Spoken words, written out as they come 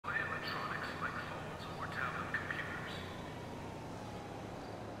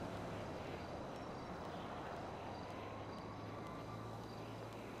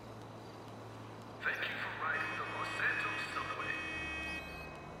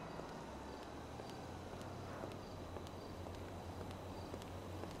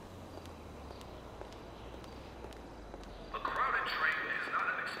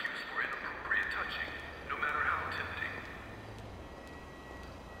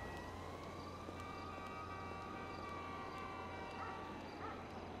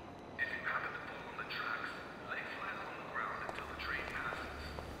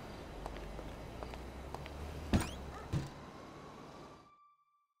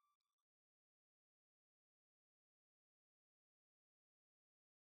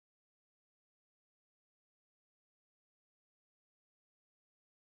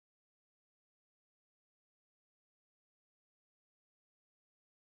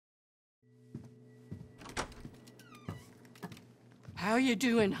How you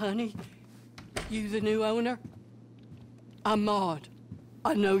doing, honey? You the new owner? I'm Maud.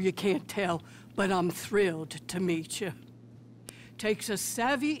 I know you can't tell, but I'm thrilled to meet you. Takes a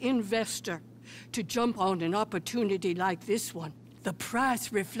savvy investor to jump on an opportunity like this one. The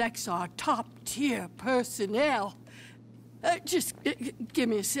price reflects our top-tier personnel. Just give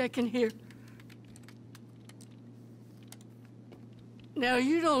me a second here. Now,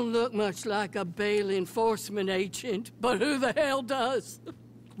 you don't look much like a bail enforcement agent, but who the hell does?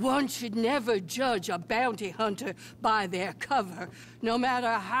 One should never judge a bounty hunter by their cover, no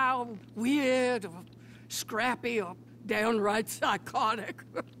matter how weird or scrappy or downright psychotic.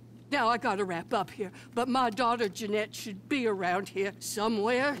 Now, I gotta wrap up here, but my daughter Jeanette should be around here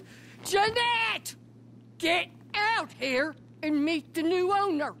somewhere. Jeanette! Get out here and meet the new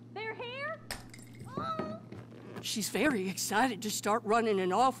owner. They're here? Oh. She's very excited to start running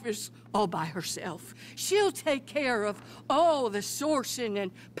an office all by herself. She'll take care of all the sourcing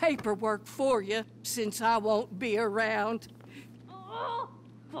and paperwork for you, since I won't be around. Oh,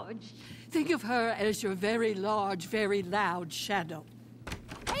 fudge. Think of her as your very large, very loud shadow.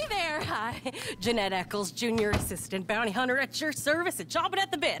 Hey there, hi. Jeanette Eccles, junior assistant bounty hunter at your service and chomping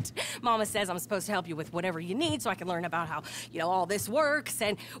at the bit. Mama says I'm supposed to help you with whatever you need so I can learn about how, all this works.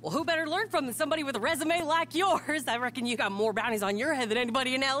 And, well, who better learn from than somebody with a resume like yours? I reckon you got more bounties on your head than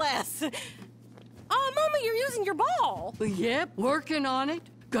anybody in LS. Oh, Mama, you're using your ball. Yep, working on it.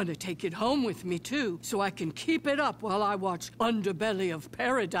 Gonna take it home with me, too, so I can keep it up while I watch Underbelly of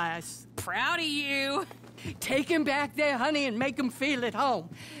Paradise. Proud of you. Take him back there, honey, and make him feel at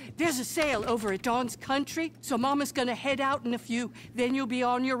home. There's a sale over at Dawn's Country, so Mama's gonna head out in a few, then you'll be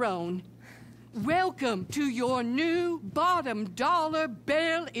on your own. Welcome to your new bottom dollar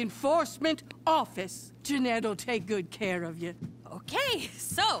bail enforcement office. Jeanette'll take good care of you. Okay,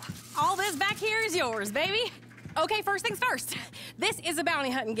 so all this back here is yours, baby. Okay, first things first. This is a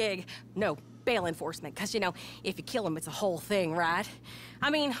bounty hunting gig. No, bail enforcement, because, if you kill him, it's a whole thing, right? I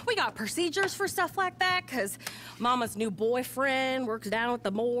mean, we got procedures for stuff like that, because Mama's new boyfriend works down at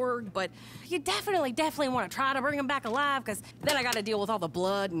the morgue, but you definitely want to try to bring him back alive, because then I got to deal with all the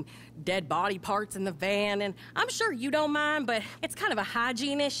blood and dead body parts in the van, and I'm sure you don't mind, but it's kind of a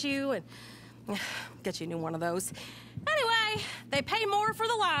hygiene issue, and get you a new one of those. Anyway, they pay more for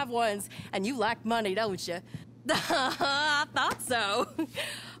the live ones, and you like money, don't you? I thought so.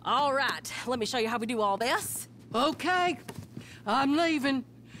 All right, let me show you how we do all this. Okay, I'm leaving.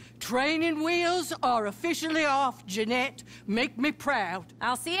 Training wheels are officially off, Jeanette. Make me proud.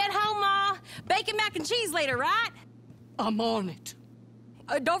 I'll see you at home, Ma. Bacon, mac, and cheese later, right? I'm on it.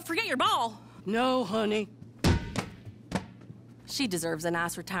 Don't forget your ball. No, honey. She deserves a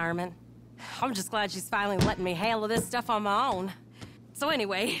nice retirement. I'm just glad she's finally letting me handle this stuff on my own. So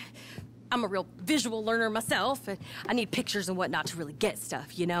anyway, I'm a real visual learner myself, and I need pictures and whatnot to really get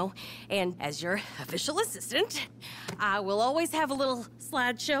stuff, And as your official assistant, I will always have a little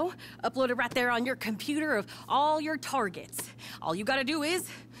slideshow uploaded right there on your computer of all your targets. All you gotta do is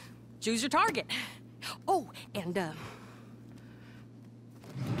choose your target. Oh, and, I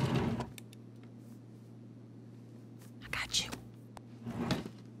got you.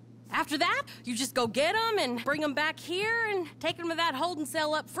 After that, you just go get them and bring them back here and take them to that holding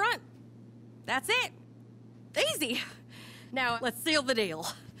cell up front. That's it. Easy. Now, let's seal the deal.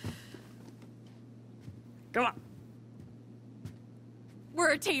 Come on.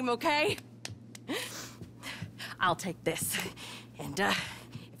 We're a team, okay? I'll take this. And,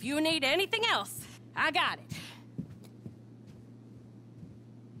 if you need anything else, I got it.